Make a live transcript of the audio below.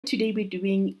Today we're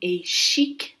doing a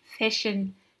chic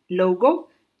fashion logo.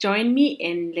 Join me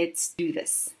and let's do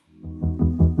this.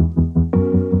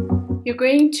 You're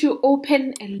going to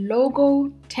open a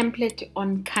logo template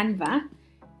on Canva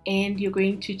and you're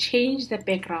going to change the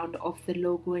background of the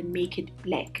logo and make it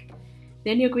black.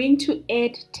 Then you're going to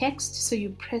add text, so you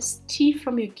press T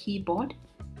from your keyboard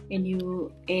and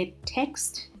you add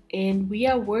text, and we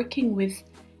are working with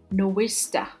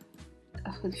Norwester.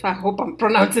 If I hope I'm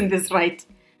pronouncing this right.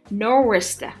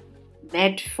 Norwester,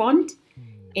 that font,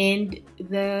 and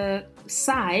the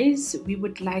size we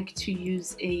would like to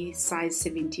use a size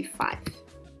 75.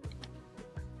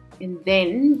 And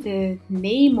then the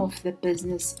name of the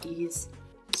business is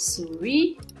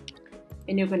Suri,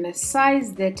 and you're going to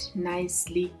size that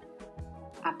nicely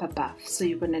up above. So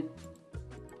you're going to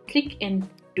click and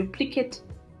duplicate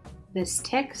this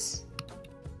text,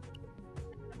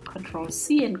 Control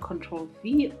C and Control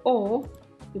V, or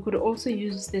you could also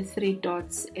use the 3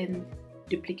 dots and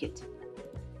duplicate.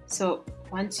 So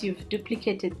once you've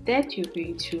duplicated that, you're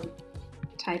going to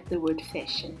type the word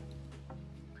fashion.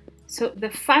 So the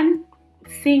fun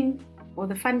thing or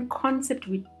the fun concept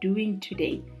we're doing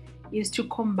today is to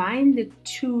combine the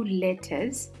 2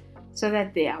 letters so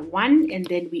that they are one, and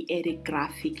then we add a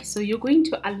graphic. So you're going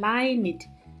to align it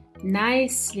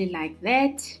nicely like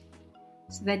that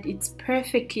so that it's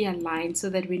perfectly aligned, so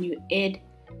that when you add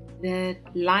the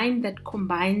line that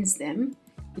combines them,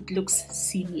 it looks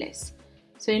seamless.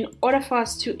 So in order for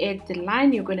us to add the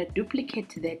line, you're going to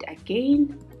duplicate that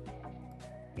again,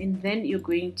 and then you're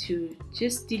going to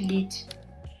just delete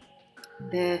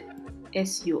the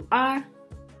SUR,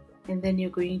 and then you're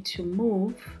going to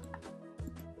move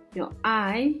your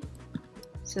I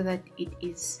so that it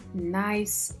is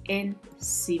nice and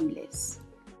seamless.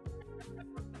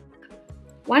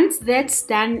 Once that's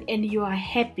done and you are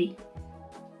happy,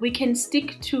 we can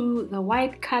stick to the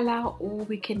white color or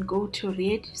we can go to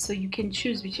red, so you can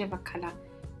choose whichever color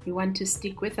you want to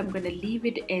stick with. I'm going to leave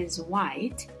it as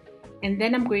white, and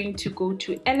then I'm going to go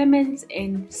to elements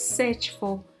and search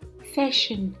for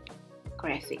fashion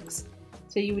graphics.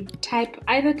 So you would type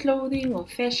either clothing or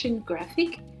fashion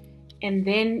graphic, and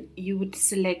then you would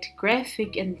select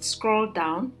graphic and scroll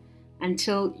down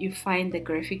until you find the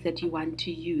graphic that you want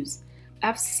to use.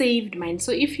 I've saved mine.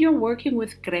 So if you're working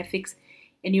with graphics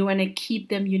and you want to keep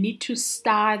them, you need to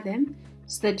star them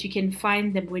so that you can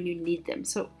find them when you need them.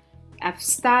 So I've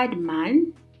starred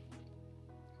mine,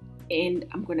 and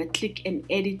I'm going to click and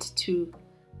edit to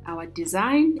our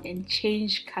design and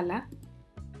change color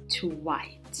to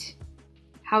white.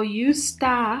 How you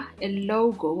star a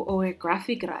logo or a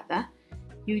graphic rather,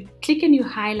 you click and you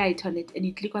highlight on it and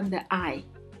you click on the eye,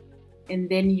 and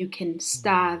then you can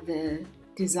star the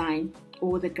design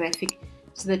or the graphic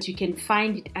so that you can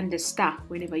find it under star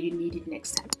whenever you need it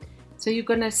next time. So you're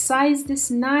going to size this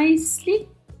nicely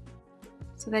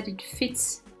so that it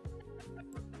fits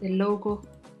the logo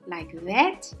like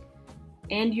that,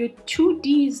 and your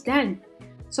 2D is done.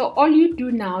 So all you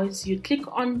do now is you click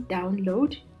on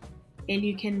download, and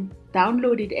you can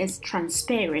download it as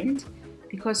transparent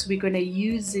because we're going to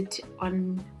use it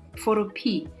on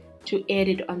Photopea to add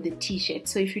it on the t-shirt.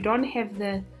 So if you don't have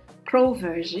the pro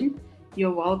version,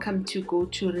 you're welcome to go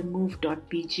to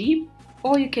remove.bg,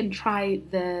 or you can try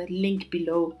the link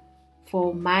below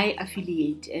for my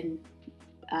affiliate and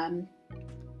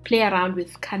play around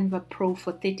with Canva Pro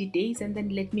for 30 days, and then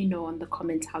let me know on the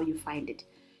comments how you find it.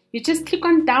 You just click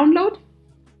on download,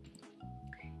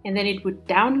 and then it would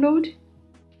download,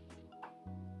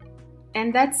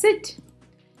 and that's it.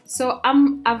 So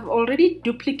I've already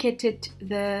duplicated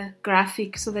the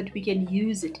graphic so that we can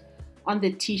use it on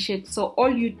the t-shirt. So all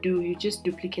you do, you just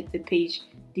duplicate the page,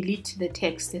 delete the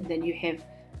text, and then you have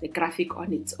the graphic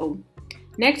on its own.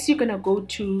 Next, you're going to go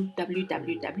to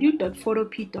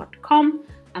www.photopea.com.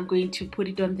 I'm going to put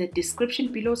it on the description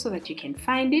below so that you can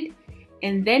find it.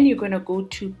 And then you're going to go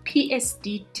to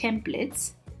PSD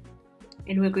templates,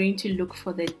 and we're going to look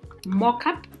for the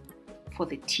mockup for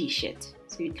the t-shirt.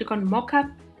 So you click on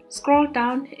mockup, scroll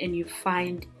down, and you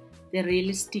find the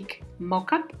realistic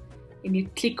mockup, and you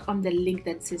click on the link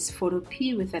that says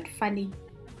Photopea with that funny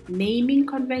naming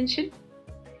convention.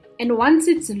 And once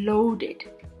it's loaded,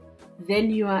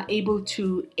 then you are able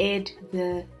to add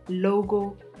the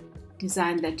logo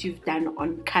design that you've done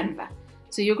on Canva.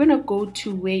 So you're going to go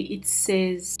to where it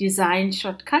says design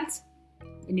shortcuts,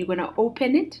 and you're going to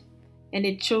open it, and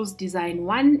it shows design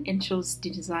 1 and shows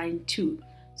design 2.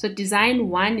 So design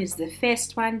 1 is the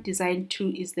first one, design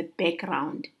 2 is the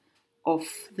background of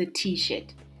the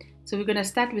t-shirt. So we're going to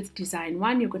start with design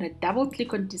 1. You're going to double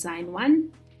click on design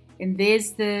 1, and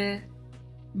there's the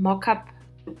mockup,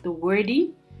 the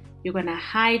wording. You're going to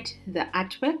hide the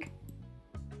artwork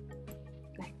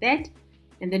like that,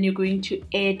 and then you're going to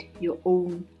add your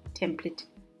own template,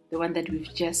 the one that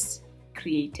we've just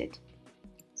created.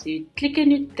 So you click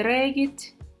on it, drag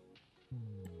it,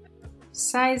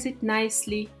 size it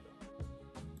nicely,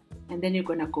 and then you're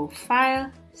going to go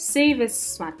File, Save as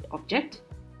Smart Object,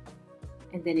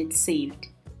 and then it's saved.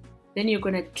 Then you're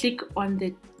going to click on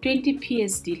the 20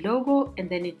 PSD logo, and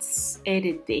then it's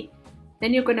added there.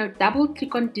 Then you're going to double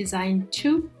click on Design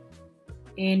 2,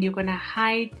 and you're going to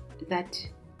hide that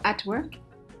artwork,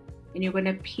 and you're going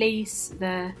to place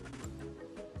the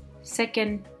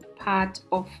second part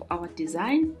of our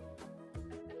design.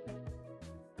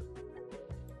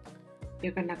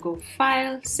 You're going to go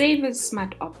File, Save as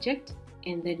Smart Object,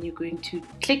 and then you're going to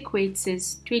click where it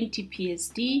says 20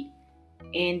 PSD,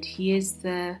 and here's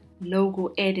the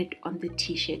logo added on the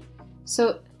t-shirt.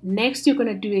 So next you're going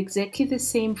to do exactly the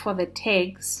same for the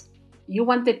tags. You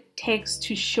want the tags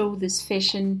to show this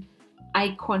fashion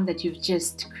icon that you've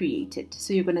just created.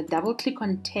 So you're going to double click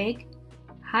on tag,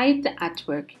 hide the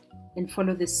artwork, and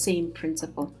follow the same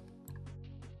principle.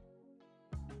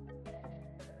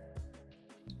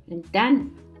 And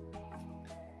done.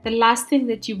 The last thing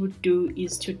that you would do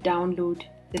is to download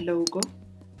the logo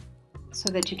so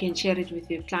that you can share it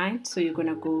with your client. So you're going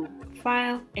to go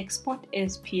File, Export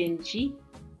as PNG,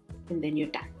 and then you're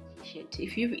done.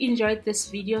 If you've enjoyed this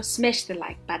video, smash the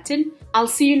like button. I'll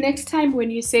see you next time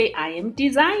when you say I am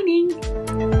designing.